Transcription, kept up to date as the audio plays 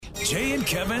Jay and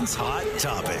Kevin's Hot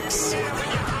Topics.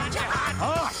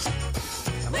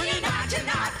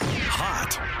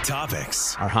 Hot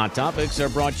Topics. Our Hot Topics are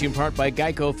brought to you in part by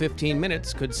Geico. 15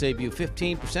 minutes could save you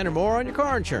 15% or more on your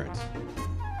car insurance.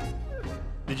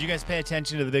 Did you guys pay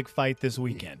attention to the big fight this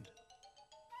weekend?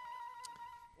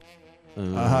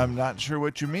 I'm not sure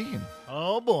what you mean.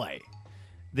 Oh, boy.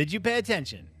 Did you pay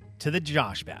attention to the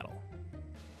Josh battle?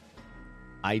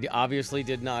 I obviously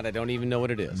did not. I don't even know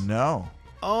what it is. No.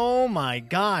 Oh, my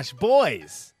gosh,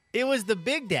 boys. It was the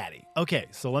Big Daddy. Okay,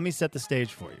 so let me set the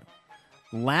stage for you.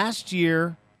 Last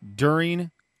year,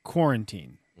 during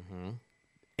quarantine,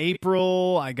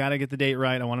 April, I got to get the date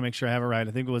right. I want to make sure I have it right. I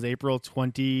think it was April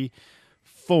 24th.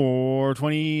 April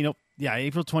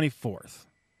 24th.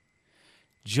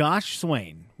 Josh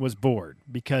Swain was bored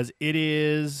because it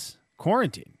is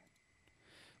quarantine.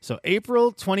 So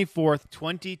April 24th,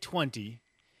 2020,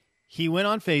 he went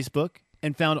on Facebook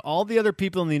and found all the other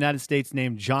people in the United States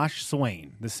named Josh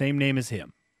Swain, the same name as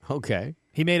him. Okay.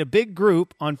 He made a big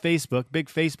group on Facebook, big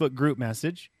Facebook group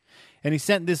message, and he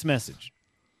sent this message.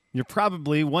 You're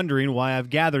probably wondering why I've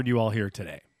gathered you all here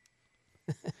today.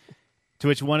 To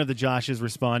which one of the Joshes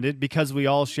responded, because we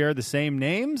all share the same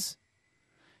names?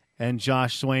 And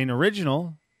Josh Swain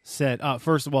original said,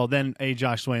 first of all, then a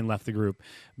Josh Swain left the group.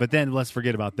 But then let's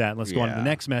forget about that. Let's go on to the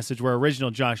next message where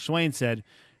original Josh Swain said,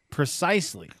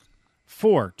 precisely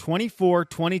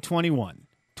 4/24/2021,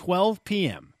 12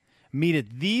 p.m., meet at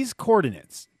these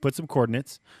coordinates. Put some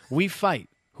coordinates. We fight.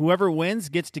 Whoever wins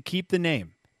gets to keep the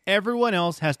name. Everyone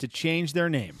else has to change their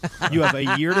name. You have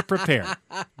a year to prepare.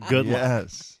 Good luck.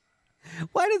 Yes.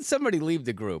 Why did somebody leave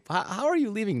the group? How are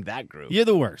you leaving that group? You're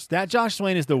the worst. That Josh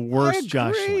Swain is the worst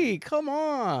Josh Swain. Come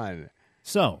on.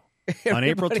 So, on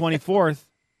April 24th,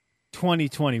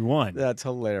 2021, That's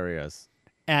hilarious.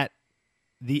 at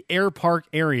the Air Park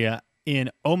area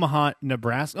in Omaha,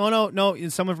 Nebraska. Oh, no.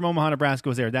 Someone from Omaha, Nebraska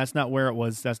was there. That's not where it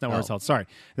was. That's not where it's held. Sorry.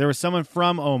 There was someone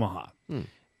from Omaha.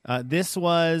 This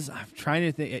was, I'm trying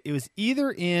to think. It was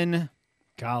either in,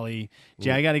 golly,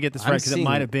 Jay, I got to get this right because it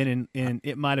might have been in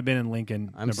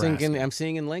Lincoln, Nebraska. I'm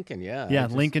seeing in Lincoln, yeah. Yeah,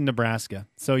 Lincoln, Nebraska.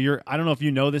 So I don't know if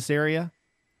you know this area.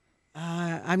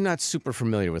 I'm not super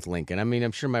familiar with Lincoln. I mean,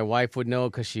 I'm sure my wife would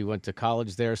know because she went to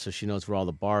college there, so she knows where all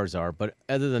the bars are. But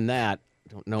other than that,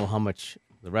 I don't know how much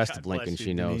the rest of Lincoln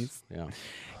she knows. Yeah.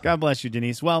 God bless you,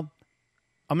 Denise. Well,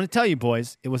 I'm going to tell you,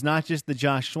 boys, it was not just the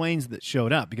Josh Swains that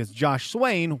showed up because Josh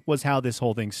Swain was how this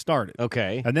whole thing started.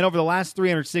 Okay. And then over the last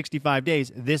 365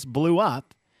 days, this blew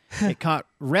up. It caught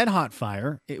red hot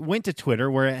fire. It went to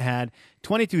Twitter where it had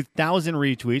 22,000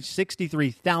 retweets,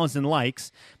 63,000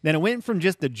 likes. Then it went from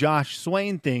just the Josh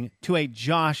Swain thing to a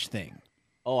Josh thing.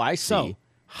 Oh, I see. So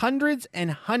hundreds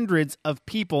and hundreds of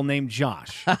people named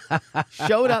Josh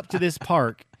showed up to this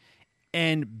park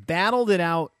and battled it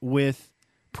out with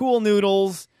pool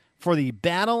noodles for the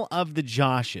Battle of the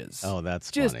Joshes. Oh,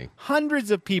 that's just funny.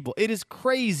 Hundreds of people. It is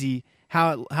crazy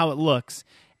how it looks.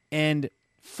 And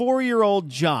 4-year-old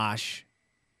Josh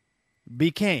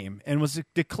became and was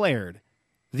declared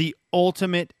the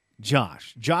ultimate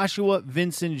Josh. Joshua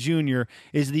Vincent Jr.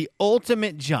 is the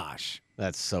ultimate Josh.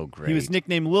 That's so great. He was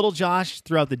nicknamed Little Josh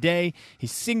throughout the day. He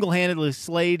single-handedly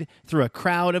slayed through a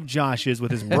crowd of Joshes with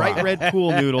his bright red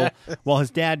pool noodle, while his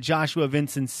dad, Joshua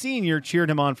Vincent Sr., cheered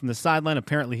him on from the sideline.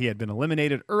 Apparently, he had been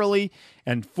eliminated early,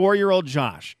 and 4-year-old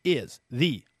Josh is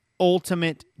the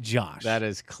ultimate Josh. That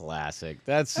is classic.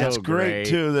 That's so That's great,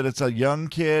 too, that it's a young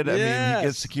kid. I mean, he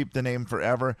gets to keep the name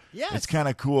forever. Yes. It's kind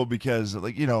of cool because,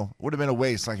 would have been a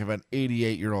waste, if an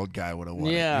 88-year-old guy would have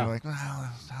won it. Yeah. You're like, well,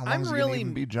 how long is he going to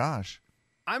even be Josh?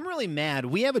 I'm really mad.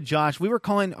 We have a Josh. We were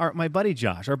calling my buddy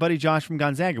Josh, from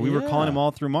Gonzaga. We were calling him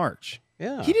all through March.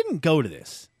 Yeah. He didn't go to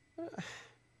this.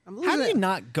 I'm How do you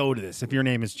not go to this if your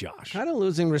name is Josh? kind of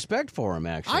losing respect for him,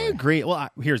 actually. I agree. Well,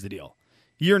 here's the deal.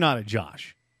 You're not a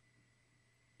Josh.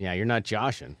 Yeah, you're not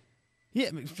joshing.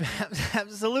 Yeah,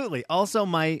 absolutely. Also,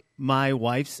 my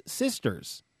wife's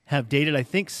sisters have dated, I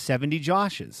think, 70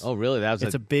 Joshes. Oh, really?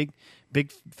 It's a big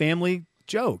family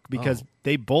joke because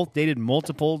they both dated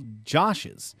multiple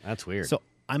Joshes. That's weird. So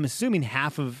I'm assuming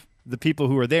half of the people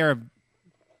who are there are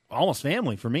almost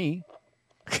family for me.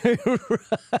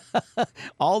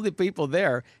 All the people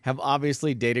there have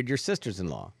obviously dated your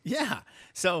sisters-in-law. Yeah.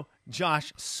 So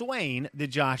Josh Swain, the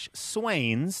Josh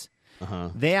Swains,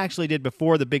 they actually did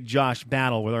before the big Josh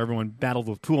battle where everyone battled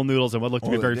with pool noodles and what looked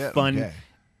to be a very fun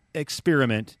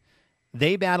experiment.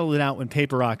 They battled it out with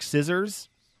paper, rock, scissors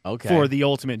for the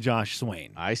ultimate Josh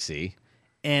Swain. I see.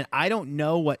 And I don't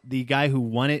know what the guy who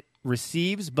won it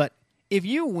receives, but if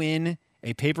you win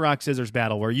a paper, rock, scissors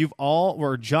battle where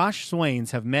where Josh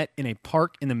Swains have met in a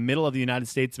park in the middle of the United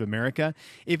States of America,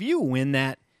 if you win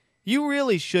that, you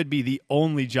really should be the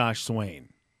only Josh Swain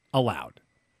allowed.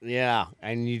 Yeah,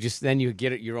 and you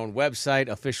get your own website,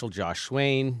 official Josh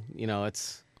Swain.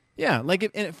 It's Yeah,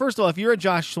 and first of all, if you're a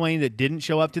Josh Swain that didn't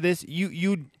show up to this,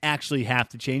 you'd actually have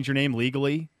to change your name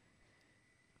legally.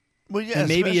 Well, yeah, And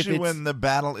maybe if especially it's- when the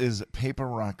battle is paper,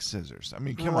 rock, scissors. I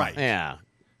mean, come Right. on. yeah.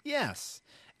 Yes.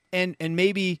 And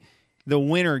maybe the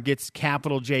winner gets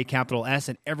capital J, capital S,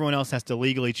 and everyone else has to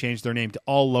legally change their name to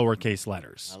all lowercase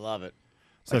letters. I love it.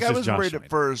 So Like it's I just was Josh worried Swain. at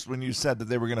first when you said that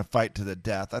they were going to fight to the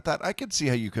death. I thought I could see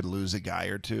how you could lose a guy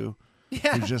or two.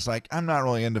 Yeah. Who's just like, I'm not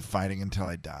really into fighting until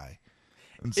I die.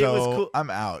 And It was so cool. I'm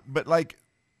out. But like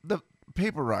the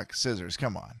paper, rock, scissors,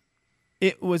 come on.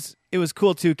 It was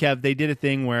cool too, Kev. They did a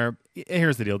thing where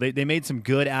here's the deal. They made some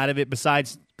good out of it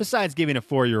besides giving a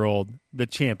 4-year-old the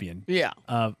champion Yeah.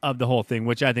 of the whole thing,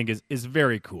 which I think is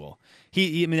very cool. I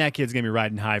mean, that kid's going to be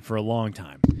riding high for a long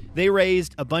time. They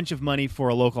raised a bunch of money for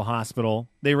a local hospital.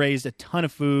 They raised a ton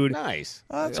of food. Nice.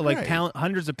 Oh, that's like great.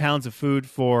 hundreds of pounds of food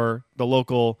for the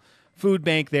local food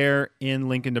bank there in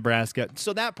Lincoln, Nebraska.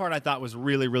 So that part I thought was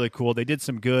really, really cool. They did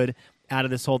some good out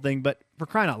of this whole thing, but for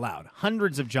crying out loud,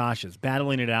 hundreds of Joshes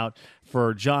battling it out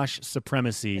for Josh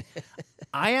supremacy.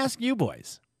 I ask you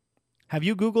boys, have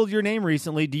you Googled your name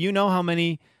recently? Do you know how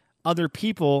many other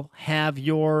people have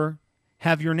your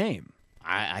name?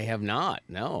 I have not.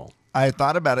 No. I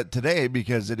thought about it today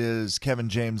because it is Kevin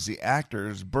James, the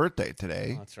actor's birthday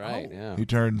today. That's right. Yeah. He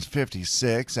turns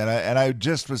 56, and I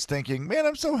just was thinking, man,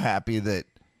 I'm so happy that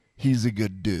he's a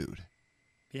good dude.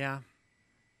 Yeah.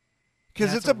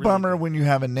 Because That's it's a really bummer good- when you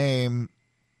have a name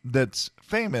that's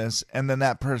famous and then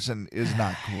that person is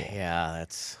not cool. Yeah,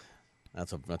 that's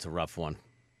a rough one.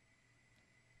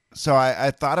 So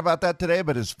I thought about that today,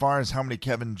 but as far as how many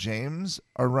Kevin James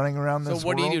are running around So this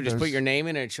what do you world, do? Just put there's- your name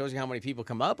in and it shows you how many people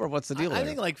come up, or what's the deal? I there?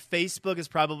 think like Facebook is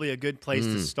probably a good place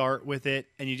to start with it,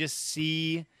 and you just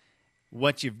see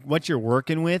what you're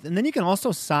working with, and then you can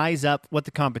also size up what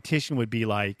the competition would be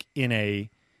like in a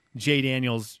Jay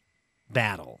Daniels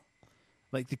battle,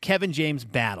 like the Kevin James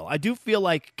battle. I do feel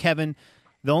like Kevin.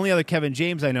 The only other Kevin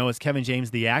James I know is Kevin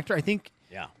James the actor.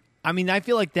 Yeah. I mean, I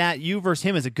feel like that you versus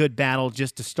him is a good battle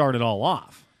just to start it all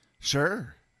off.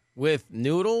 Sure. With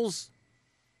noodles.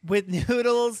 With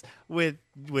noodles, with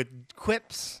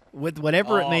quips, with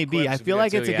whatever it may be. Clips I would feel good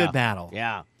like too, it's a yeah. good battle.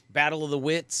 Yeah. Battle of the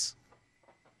wits.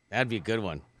 That'd be a good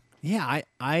one. Yeah,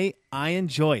 I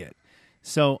enjoy it.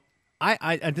 So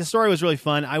the story was really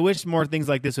fun. I wish more things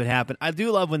like this would happen. I do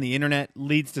love when the internet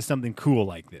leads to something cool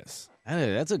like this.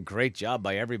 That's a great job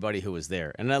by everybody who was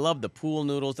there. And I love the pool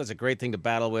noodles. That's a great thing to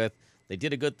battle with. They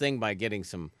did a good thing by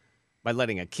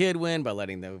letting a kid win, by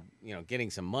getting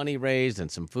some money raised and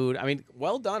some food. I mean,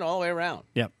 well done all the way around.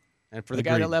 Yep. And for the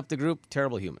guy Agreed. that left the group,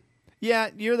 terrible human. Yeah,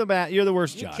 you're the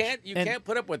worst, You Josh. can't can't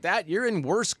put up with that. You're in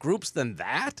worse groups than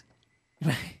that.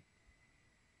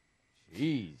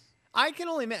 Jeez. I can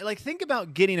only think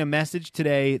about getting a message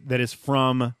today that is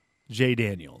from Jay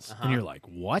Daniels, and you're like,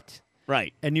 "What?"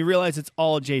 Right. And you realize it's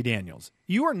all Jay Daniels.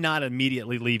 You are not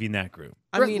immediately leaving that group.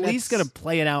 I You're mean, at least it's- going to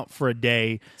play it out for a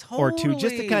day or two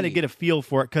just to kind Totally. of get a feel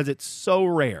for it because it's so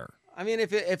rare. I mean,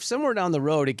 if somewhere down the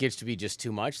road it gets to be just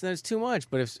too much, then it's too much.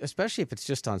 But especially if it's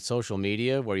just on social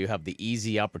media where you have the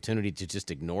easy opportunity to just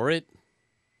ignore it,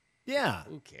 Yeah.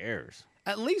 who cares?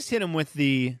 At least hit him with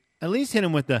the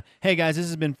hey guys, this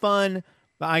has been fun,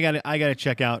 but I gotta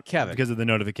check out Kevin. because of the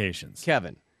notifications.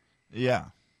 Kevin, Yeah.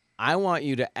 I want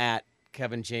you to @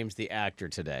 Kevin James the actor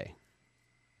today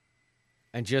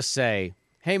and just say,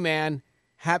 "Hey man,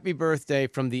 happy birthday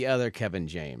from the other Kevin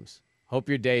James. Hope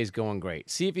your day is going great."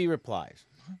 See if he replies.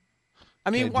 I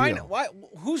mean, Good why? deal. Why?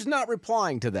 Who's not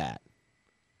replying to that?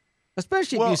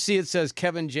 Especially if Well- you see it says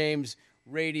Kevin James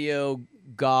Radio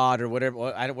God or whatever.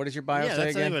 What does your bio Yeah, say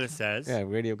that's again? what it says. Yeah,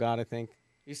 Radio God, I think.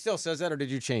 He still says that, or did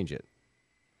you change it?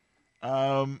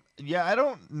 Yeah, I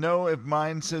don't know if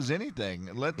mine says anything.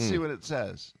 Let's see what it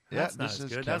says. That's yeah, not this as is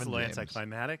good. That's a Kevin little James.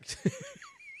 anticlimactic.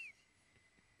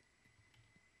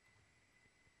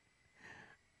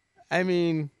 I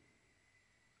mean,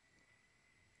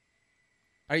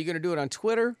 are you going to do it on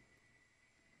Twitter?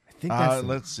 I think that's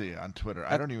Let's see on Twitter.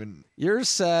 I don't even. Yours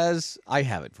says, I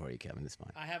have it for you, Kevin. It's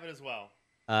fine. I have it as well.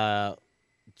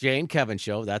 Jane Kevin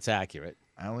Show. That's accurate.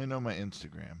 I only know my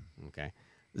Instagram. Okay.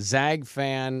 Zag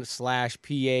fan /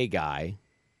 PA guy.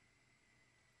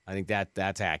 I think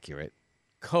that's accurate.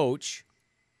 Coach.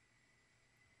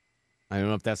 I don't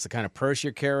know if that's the kind of purse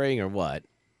you're carrying or what.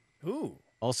 Ooh.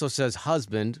 Also says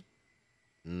husband.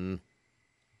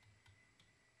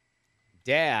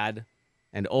 Dad.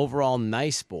 and overall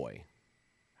nice boy.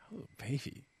 Oh,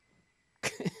 baby.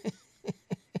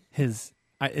 His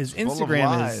Full of Instagram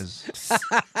lies.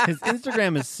 his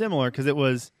Instagram is similar because it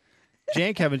was Jay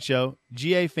and Kevin Show,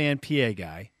 GA fan, PA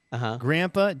guy, Uh-huh.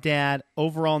 Grandpa, Dad,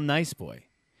 overall nice boy.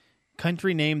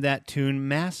 Country named that tune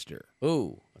Master.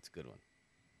 Ooh, that's a good one.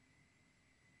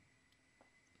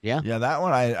 Yeah? Yeah, that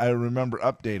one I remember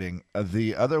updating.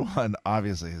 The other one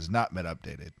obviously has not been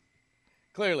updated.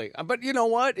 Clearly. But you know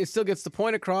what? It still gets the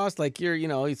point across. Like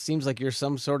it seems like you're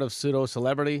some sort of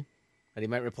pseudo-celebrity that he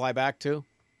might reply back to.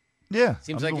 Yeah,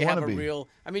 Seems I'm like the you have a wannabe. real.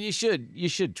 I mean, you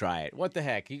should try it. What the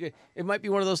heck? It might be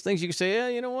one of those things you can say. Yeah,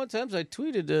 you know what? Times I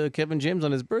tweeted Kevin James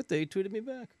on his birthday. He tweeted me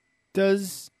back.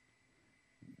 Does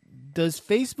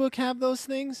Facebook have those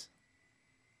things?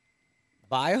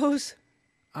 Bios?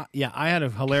 Yeah, I had a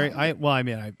hilarious. I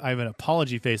have an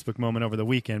apology Facebook moment over the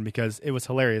weekend because it was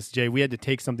hilarious. Jay, we had to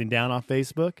take something down off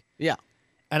Facebook, Yeah.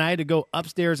 and I had to go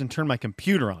upstairs and turn my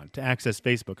computer on to access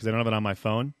Facebook because I don't have it on my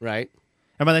phone. Right.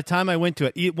 And by the time I went to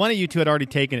it, one of you two had already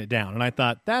taken it down, and I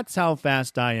thought that's how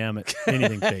fast I am at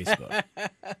anything Facebook.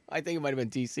 I think it might have been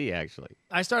TC actually.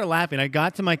 I started laughing. I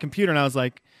got to my computer and I was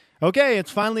like, okay, it's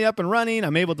finally up and running.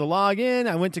 I'm able to log in.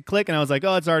 I went to click and I was like,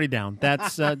 oh, it's already down. That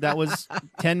was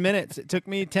 10 minutes. It took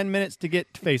me 10 minutes to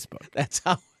get to Facebook.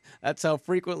 That's how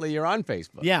frequently you're on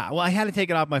Facebook. Yeah, well, I had to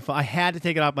take it off my phone. I had to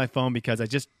take it off my phone because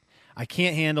I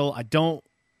can't handle.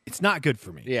 It's not good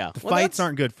for me. Yeah. The Well, fights that's-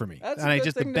 aren't good for me. that's a And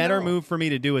good the thing to better know. move for me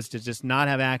to do is to just not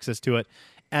have access to it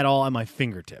at all on my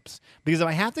fingertips. Because if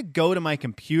I have to go to my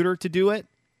computer to do it,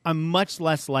 I'm much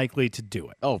less likely to do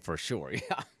it. Oh, for sure.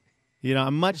 Yeah. You know,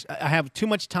 I have too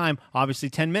much time, obviously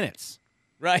 10 minutes,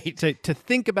 Right. to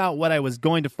think about what I was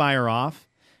going to fire off.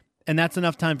 And that's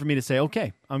enough time for me to say,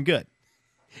 okay, I'm good.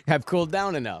 Have cooled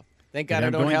down enough. Thank God And I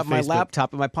I'm don't going to have my Facebook.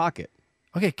 laptop in my pocket.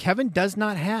 Okay, Kevin does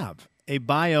not have a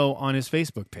bio on his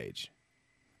Facebook page.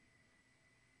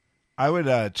 I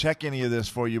would check any of this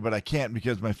for you, but I can't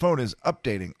because my phone is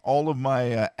updating all of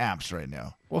my apps right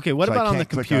now. Okay, what So about I on the can't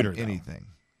click computer? on though? anything.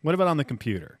 What about on the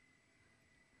computer?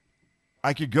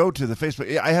 I could go to the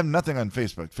Facebook. I have nothing on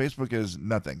Facebook. Facebook is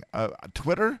nothing.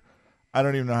 Twitter, I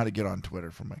don't even know how to get on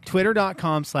Twitter from my computer.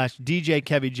 Twitter.com/DJ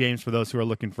Kevin James for those who are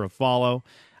looking for a follow.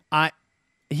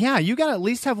 Yeah, you got to at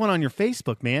least have one on your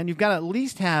Facebook, man. You've got to at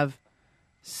least have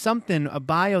something, a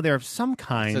bio there of some It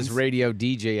kind. says radio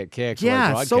DJ at KXY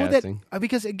yeah, so that Broadcasting.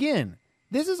 because again,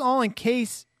 this is all in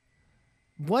case.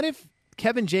 What if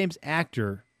Kevin James,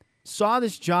 actor, saw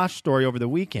this Josh story over the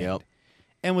weekend Yep.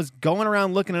 and was going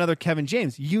around looking at other Kevin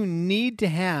James? You need to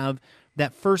have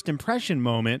that first impression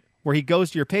moment where he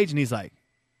goes to your page and he's like,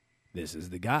 "This is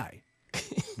the guy.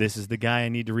 This is the guy I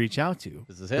need to reach out to."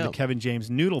 This is for the him. Kevin James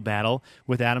noodle battle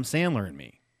with Adam Sandler and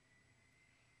me.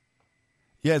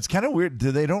 Yeah, it's kind of weird.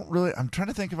 They don't really. I'm trying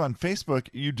to think of on Facebook.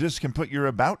 You just can put your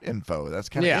about info. That's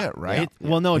kind of Yeah. it, right?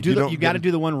 Well, no, Like you don't got to get-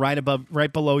 do the one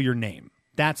right below your name.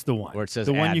 That's the one. Where it says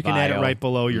the one add you can edit bio. right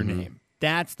below your Mm-hmm. name.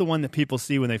 That's the one that people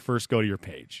see when they first go to your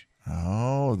page.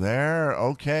 Oh, there.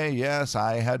 Okay. Yes,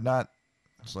 I had not.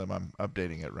 Slim, I'm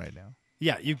updating it right now.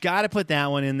 Yeah, you got to put that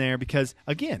one in there because,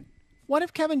 again, what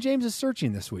if Kevin James is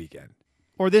searching this weekend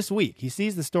or this week? He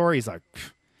sees the story. He's like,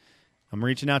 I'm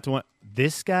reaching out to one.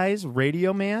 This guy's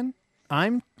Radio Man.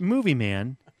 I'm Movie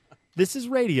Man. This is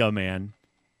Radio Man.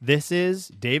 This is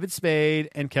David Spade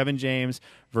and Kevin James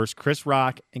versus Chris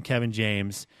Rock and Kevin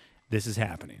James. This is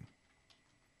happening.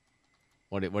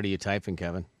 What are you typing,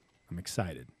 Kevin? I'm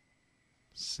excited.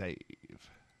 Save.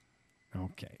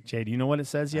 Okay. Jay, do you know what it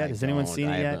says yet? I Has anyone don't. seen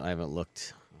it yet? I haven't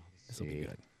looked. This will be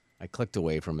good. I clicked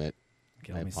away from it.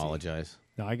 Okay, I let me see. apologize.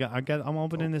 No, I'm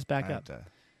opening this back I up. have to-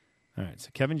 All right, so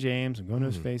Kevin James, I'm going to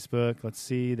his Facebook. Let's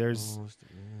see. There's I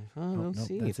nope, don't nope,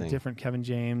 see that's anything. a different Kevin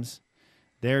James.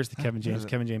 There's the Kevin James.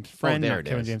 Kevin James friend, there not it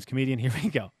Kevin is. James comedian. Here we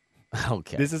go.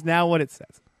 Okay. This is now what it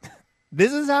says.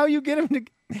 This is how you get him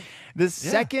to the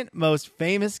second most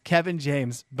famous Kevin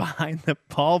James behind the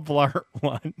Paul Blart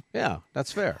one. Yeah,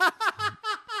 that's fair.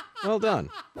 Well done.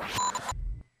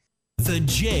 The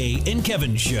Jay and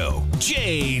Kevin Show.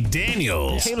 Jay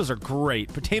Daniels. Potatoes are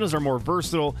great. Potatoes are more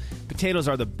versatile. Potatoes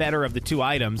are the better of the two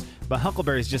items, but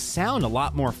huckleberries just sound a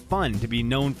lot more fun to be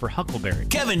known for huckleberry.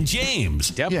 Kevin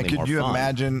James. Yeah, Definitely more could you fun.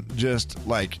 imagine just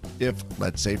like if,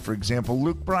 let's say, for example,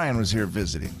 Luke Bryan was here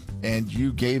visiting and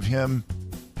you gave him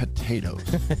potatoes?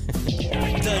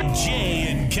 The Jay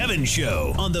and Kevin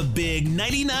Show on the Big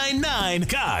 99.9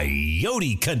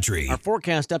 Coyote Country. Our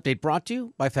forecast update brought to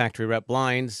you by Factory Rep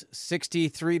Blinds.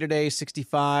 63 today,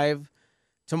 65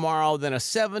 tomorrow, then a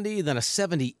 70, then a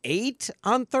 78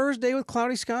 on Thursday with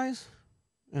cloudy skies.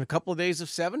 And a couple of days of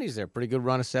 70s there. Pretty good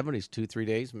run of 70s, 2-3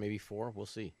 days, maybe 4. We'll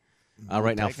see.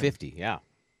 Right now, take 'em. 50. Yeah.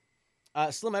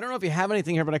 Slim, I don't know if you have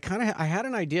anything here, but I had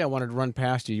an idea I wanted to run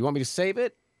past you. You want me to save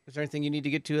it? Is there anything you need to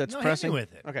get to that's No, hit me pressing?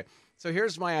 with it. Okay. So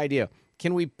here's my idea.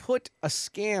 Can we put a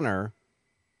scanner,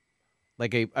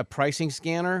 like a pricing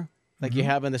scanner, like you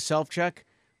have in the self-check,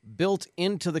 built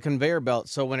into the conveyor belt?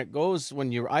 So when it goes, you put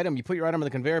your item on the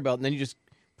conveyor belt, and then you just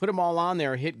put them all on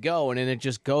there, hit go, and then it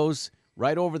just goes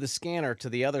right over the scanner to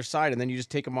the other side, and then you just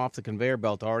take them off the conveyor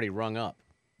belt already rung up.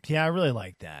 Yeah, I really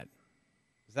like that.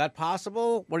 Is that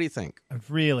possible? What do you think? I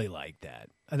really like that.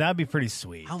 That'd be pretty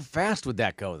sweet. How fast would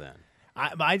that go then?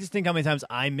 I just think how many times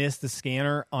I miss the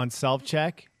scanner on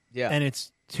self-check. Yeah. And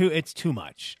it's too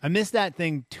much. I miss that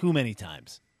thing too many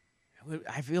times.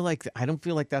 I don't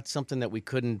feel like that's something that we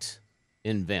couldn't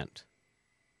invent.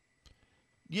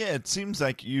 Yeah, it seems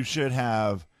like you should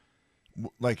have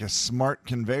like a smart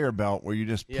conveyor belt where you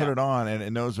just put it on and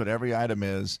it knows what every item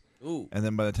is. Ooh. And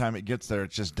then by the time it gets there,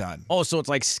 it's just done. Oh, so it's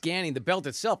like scanning the belt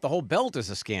itself. The whole belt is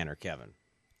a scanner, Kevin.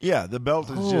 Yeah, the belt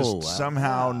is Oh, just wow.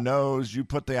 somehow knows you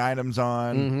put the items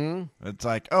on. Mm-hmm. It's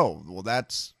like, oh, well,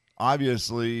 that's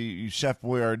obviously Chef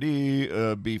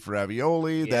Boyardee beef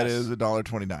ravioli. That Yes. is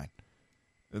 $1.29.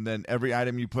 And then every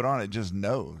item you put on, it just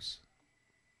knows.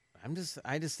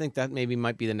 I just think that maybe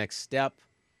might be the next step.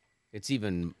 It's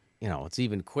even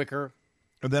quicker.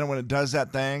 And then when it does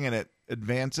that thing and it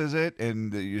advances it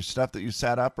and your stuff that you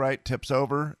sat upright tips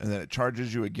over and then it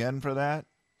charges you again for that,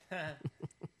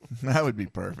 that would be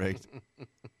perfect.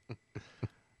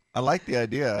 I like the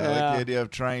idea. I like the idea of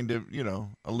trying to,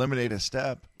 eliminate a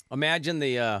step. Imagine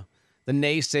the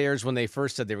naysayers when they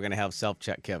first said they were going to have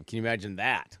self-check, Kev. Can you imagine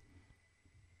that?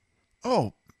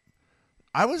 Oh,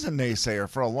 I was a naysayer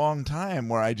for a long time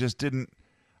where I just didn't.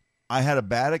 I had a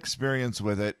bad experience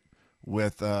with it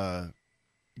with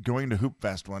going to Hoop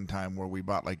Fest one time where we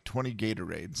bought like 20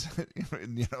 Gatorades.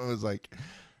 It was like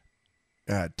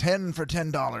 10 for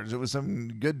 $10. It was some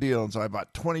good deal. And so I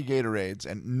bought 20 Gatorades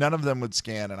and none of them would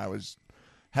scan. And I was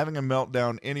having a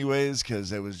meltdown anyways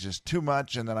because it was just too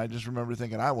much. And then I just remember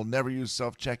thinking, I will never use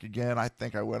self-check again. I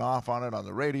think I went off on it on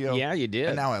the radio. Yeah, you did.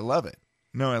 And now I love it.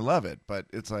 No, I love it. But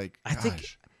it's like, I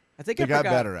think they I got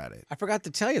forgot, better at it. I forgot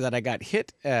to tell you that I got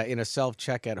hit in a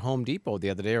self-check at Home Depot the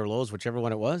other day, or Lowe's, whichever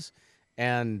one it was.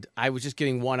 And I was just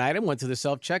getting one item, went to the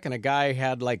self-check, and a guy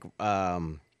had like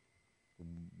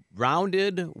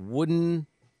rounded wooden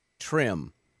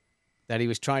trim that he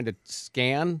was trying to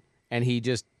scan, and he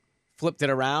just flipped it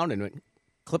around and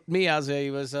clipped me as he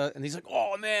was, and he's like,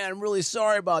 "Oh man, I'm really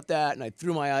sorry about that." And I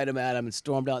threw my item at him and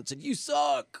stormed out and said, "You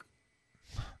suck."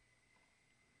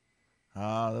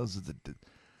 Those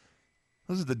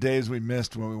are the days we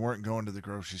missed when we weren't going to the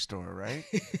grocery store, right?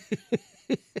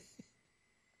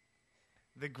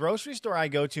 The grocery store I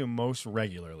go to most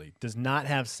regularly does not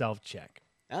have self-check.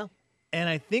 Oh. And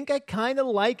I think I kind of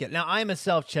like it. Now, I'm a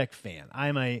self-check fan.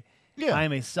 I'm a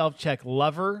self-check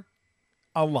lover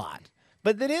a lot.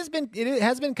 But it has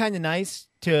been kind of nice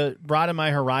to broaden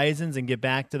my horizons and get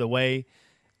back to the way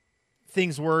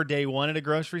things were day one at a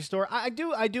grocery store. I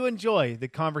do enjoy the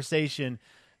conversation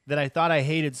that I thought I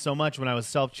hated so much when I was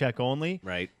self-check only.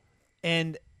 Right.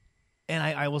 And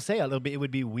I will say it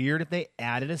would be weird if they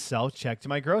added a self-check to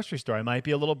my grocery store. I might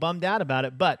be a little bummed out about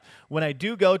it. But when I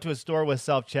do go to a store with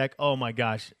self-check, oh my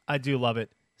gosh, I do love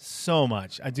it so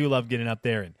much. I do love getting up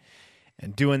there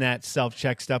and doing that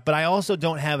self-check stuff. But I also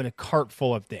don't have a cart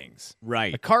full of things.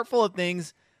 Right. A cart full of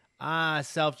things,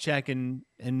 self-check and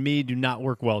me do not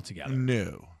work well together.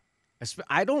 No.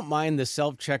 I don't mind the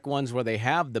self-check ones where they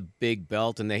have the big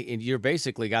belt and you're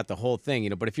basically got the whole thing,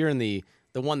 But if you're in the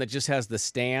one that just has the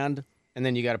stand and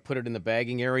then you got to put it in the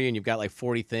bagging area and you've got like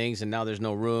 40 things and now there's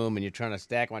no room and you're trying to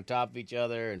stack them on top of each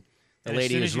other and the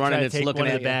lady who's running it's looking one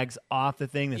at of the you. bags off the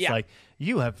thing that's Yeah. like,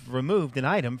 you have removed an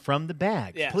item from the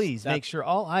bag. Yes, Please make sure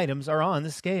all items are on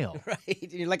the scale. Right.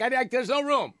 And you're like, there's no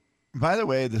room. By the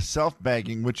way, the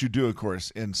self-bagging, which you do, of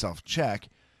course, in self-check,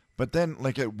 but then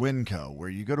like at Winco, where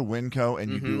you go to Winco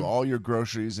and you do all your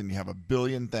groceries and you have a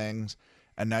billion things,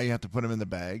 and now you have to put them in the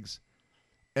bags.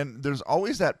 And there's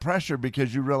always that pressure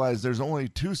because you realize there's only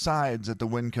two sides at the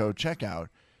Winco checkout,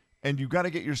 and you've got to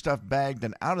get your stuff bagged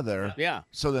and out of there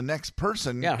so the next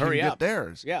person can hurry get up.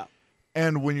 theirs. Yeah.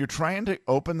 And when you're trying to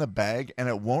open the bag and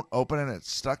it won't open and it's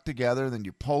stuck together, then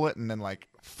you pull it and then like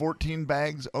 14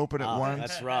 bags open at once.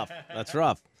 That's rough. That's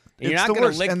rough. And It's you're not the going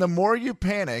worst. to lick. And the more you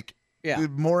panic, Yeah. the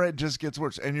more it just gets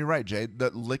worse. And you're right, Jay. The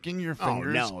licking your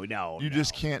fingers, no. you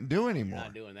just can't do anymore.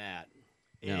 Not doing that.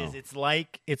 It No. is. It's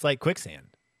like quicksand.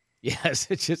 Yes,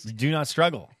 it's just Do not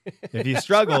struggle. If you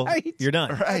struggle, right. you're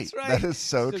done. Right. That's right. That is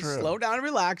so Just true. slow down and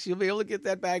relax. You'll be able to get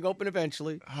that bag open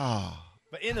eventually. Oh,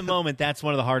 But in the moment, that's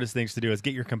one of the hardest things to do is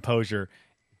get your composure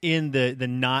in the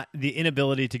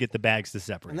inability to get the bags to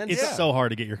separate. And then- It's Yeah. so hard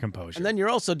to get your composure. And then you're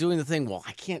also doing the thing, well,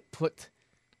 I can't put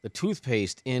the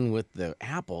toothpaste in with the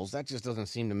apples. That just doesn't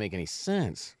seem to make any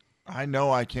sense. I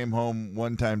know I came home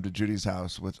one time to Judy's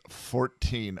house with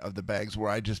 14 of the bags where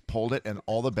I just pulled it and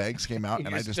all the bags came out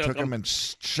and I just took them and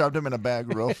shoved them in a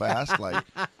bag real fast. Like,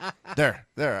 there.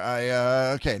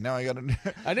 Okay, now I got to.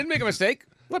 I didn't make a mistake.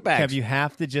 What bags? Kev, you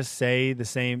have to just say the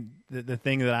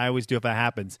thing that I always do if that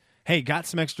happens. Hey, got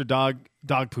some extra dog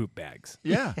poop bags.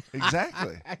 Yeah,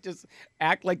 exactly. I just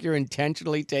act like you're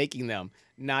intentionally taking them,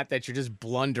 not that you're just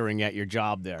blundering at your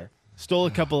job there. Stole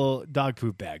a couple dog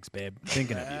poop bags, babe.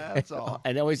 Thinking of you. That's all.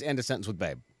 And always end a sentence with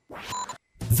babe.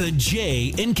 The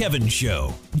Jay and Kevin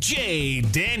Show. Jay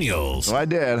Daniels. So I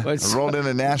did. What's- I rolled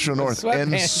into National North in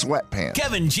Sweatpants. sweatpants.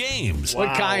 Kevin James.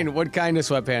 What kind of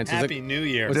sweatpants? Happy New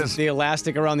Year. Was it the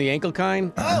elastic around the ankle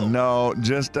kind? No,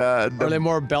 just Or are they the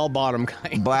more bell-bottom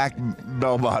kind? black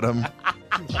bell bottom.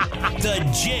 The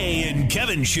Jay and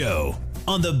Kevin Show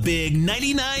on the Big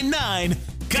 99.9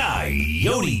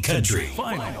 Coyote Country.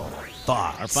 Final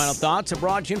thoughts. Our final thoughts are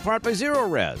brought to you in part by Zero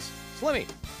Res. Slimmy.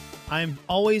 I'm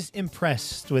always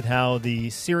impressed with how the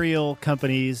cereal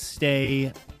companies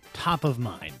stay top of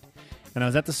mind. And I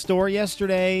was at the store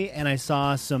yesterday and I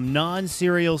saw some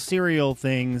non-cereal cereal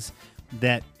things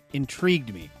that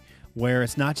intrigued me, where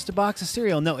it's not just a box of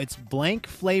cereal. No, it's blank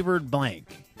flavored blank.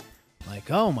 Like,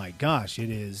 oh my gosh, it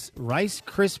is Rice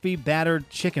Krispie battered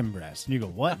chicken breast. And you go,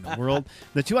 what in the world?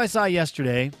 The two I saw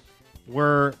yesterday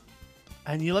were,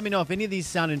 and you let me know if any of these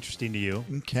sound interesting to you.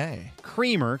 Okay.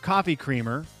 Creamer, coffee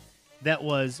creamer, that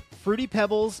was Fruity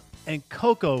Pebbles and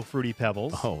Cocoa Fruity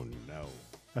Pebbles. Oh, no.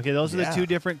 Okay, those are the Yeah. two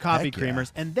different coffee Heck yeah.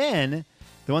 creamers. And then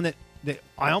the one that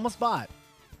I almost bought,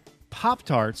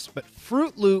 Pop-Tarts, but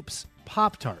Fruit Loops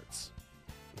Pop-Tarts.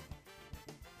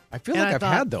 I feel And like I I've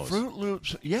thought had those. Fruit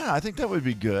Loops. Yeah, I think that would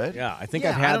be good. Yeah, I think Yeah,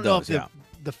 I've had I don't know those. if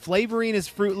the flavoring is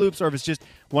Fruit Loops or if it's just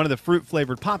one of the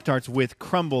fruit-flavored Pop-Tarts with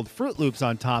crumbled Fruit Loops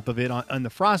on top of it on the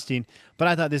frosting. But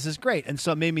I thought this is great. And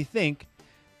so it made me think,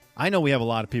 I know we have a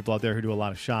lot of people out there who do a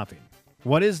lot of shopping.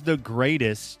 What is the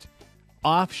greatest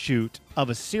offshoot of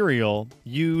a cereal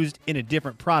used in a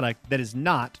different product that is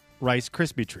not Rice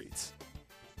Krispie Treats?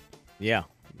 Yeah,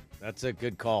 that's a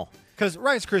good call. Because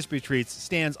Rice Krispie Treats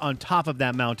stands on top of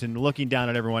that mountain looking down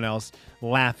at everyone else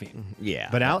laughing. Yeah.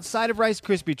 But outside of Rice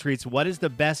Krispie Treats, what is the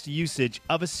best usage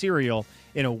of a cereal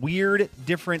in a weird,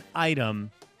 different item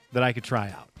that I could try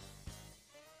out?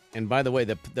 And by the way,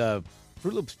 the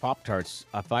Fruit Loops Pop-Tarts,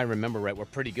 if I remember right, were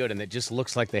pretty good, and it just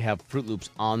looks like they have Fruit Loops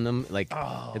on them. Like,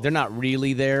 they're not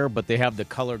really there, but they have the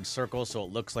colored circle, so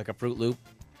it looks like a Fruit Loop.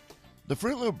 The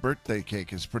Fruit Loop birthday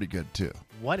cake is pretty good too.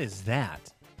 What is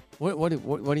that? What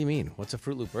do you mean? What's a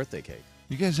Fruit Loop birthday cake?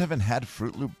 You guys haven't had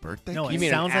Fruit Loop birthday No, cake? it You mean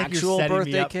sounds an like you're actual setting me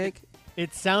birthday up. cake?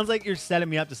 It sounds like you're setting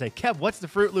me up to say, Kev, what's the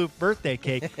Fruit Loop birthday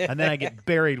cake? And then I get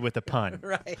buried with a pun.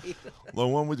 Right. The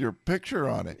one with your picture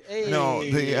on it. Hey. No,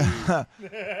 the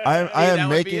I that am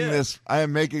would be making it. this. I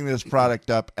am making this product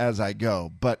up as I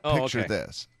go. But Oh, picture okay.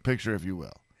 this. Picture, if you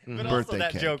will, But birthday also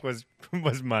that cake. joke was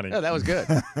money. Yeah, that was good.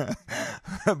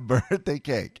 Birthday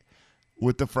cake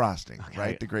with the frosting, Okay.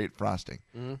 right? The great frosting.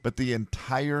 Mm-hmm. But the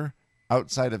entire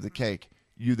outside of the cake,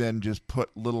 you then just put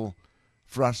little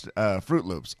Fruit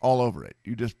Loops all over it.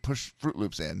 You just push Fruit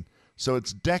Loops in, so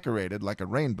it's decorated like a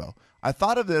rainbow. I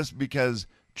thought of this because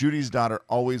Judy's daughter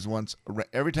always wants,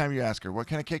 every time you ask her, what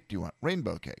kind of cake do you want?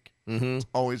 Rainbow cake. Mm-hmm. It's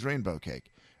always rainbow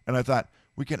cake. And I thought,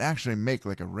 we could actually make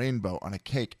like a rainbow on a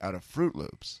cake out of Fruit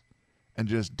Loops and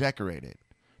just decorate it.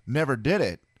 Never did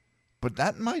it, but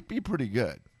that might be pretty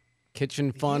good.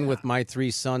 Kitchen Fun with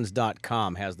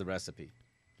my3sons.com has the recipe.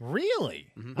 Really?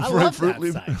 Mm-hmm. I For a love Fruit that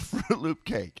Loop, site. Fruit Loop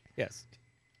cake. Yes,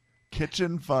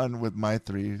 Kitchen Fun with my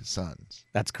 3 sons.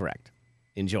 that's correct.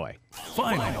 Enjoy.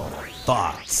 Final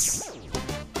thoughts.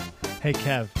 Hey,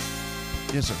 Kev,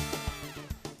 Yes, sir.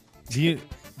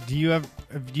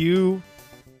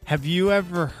 have you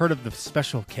ever heard of the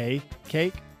Special K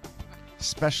cake?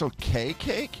 Special K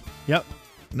cake? Yep,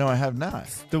 No, I have not.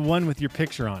 the one with your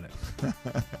picture on it.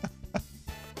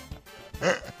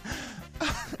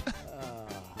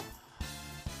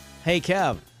 Hey,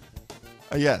 Kev,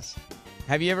 Yes,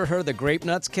 have you ever heard of the Grape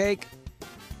Nuts cake?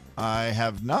 I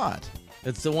have not.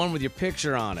 It's the one with your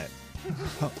picture on it.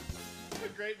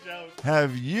 Great joke.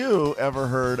 Have you ever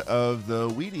heard of the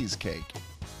Wheaties cake?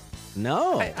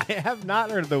 No. I have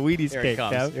not heard of the Wheaties Here it cake,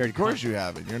 comes. Kev. Here it Of course you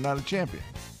haven't. You're not a champion.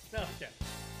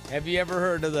 Have you ever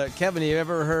heard of the Kevin? You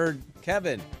ever heard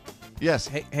Kevin? Yes.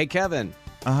 Hey, Kevin.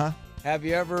 Uh-huh. Have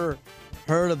you ever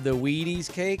heard of the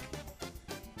Wheaties cake?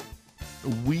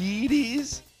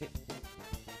 Wheaties?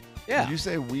 Yeah. Did you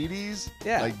say Wheaties?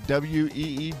 Yeah. Like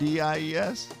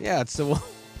Weedies? Yeah, it's the one.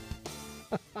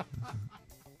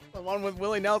 The one with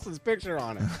Willie Nelson's picture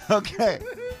on it. Okay.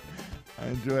 I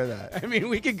enjoy that. I mean,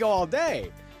 we could go all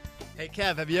day. Hey,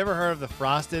 Kev, have you ever heard of the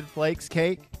Frosted Flakes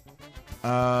cake?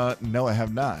 No, I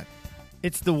have not.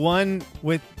 It's the one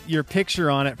with your picture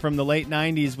on it from the late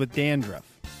 90s with dandruff.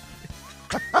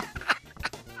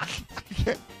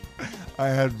 I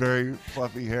had very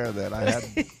fluffy hair then. I had.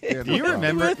 Do you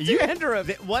remember? With dandruff.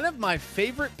 One of my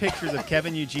favorite pictures of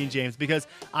Kevin Eugene James, because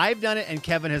I've done it and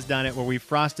Kevin has done it, where we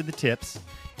frosted the tips,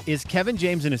 is Kevin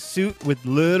James in a suit with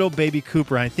little baby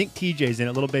Cooper. I think TJ's in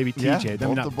it, little baby TJ. Yeah, They're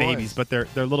both not the boys. babies, but they're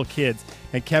little kids.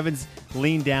 And Kevin's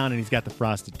leaned down and he's got the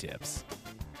frosted tips.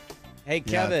 Hey,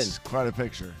 Yeah, Kevin. it's quite a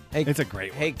picture. Hey, It's a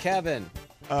great one. Hey, Kevin.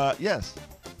 Yes.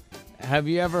 Have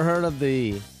you ever heard of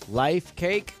the Life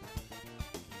Cake?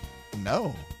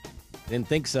 No. Didn't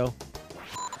think so.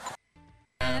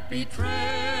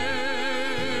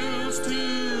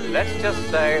 Let's just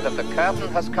say that the curtain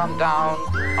has come down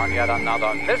on yet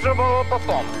another miserable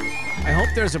performance. I hope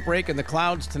there's a break in the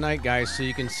clouds tonight, guys, so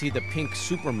you can see the pink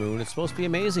supermoon. It's supposed to be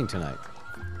amazing tonight.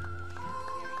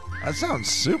 That sounds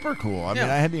super cool. I mean,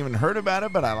 Yeah. I hadn't even heard about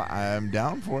it, but I'm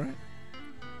down for it.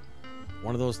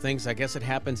 One of those things, I guess it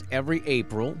happens every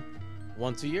April,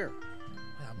 once a year.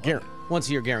 Once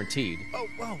a year guaranteed. Oh,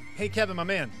 whoa. Hey, Kevin, my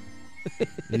man.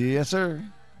 Yes, sir.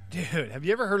 Dude, have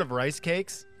you ever heard of rice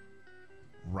cakes?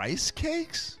 Rice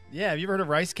cakes? Yeah, have you ever heard of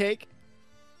rice cake?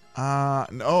 No,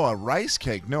 a rice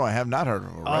cake. No, I have not heard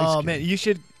of a rice cake. Man, you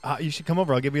should come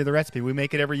over. I'll give you the recipe. We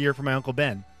make it every year for my Uncle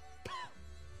Ben.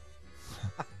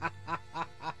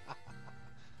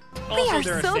 We are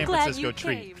they're a so San glad Francisco you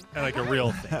treat, came. like a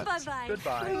real thing. Bye-bye.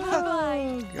 Goodbye.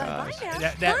 Bye-bye. Bye-bye now.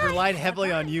 That Bye. relied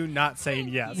heavily on you not saying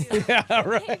yes. Yeah,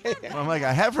 right. I'm like,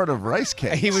 I have heard of rice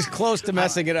cakes. He was close to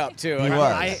messing it up, too. He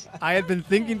was. I had been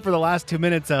thinking for the last 2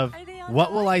 minutes of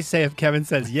what will I say if Kevin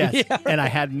says yes, and I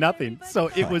had nothing. So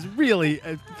it was really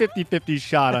a 50-50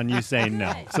 shot on you saying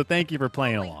no. So thank you for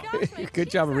playing along. Good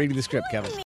job of reading the script, Kevin.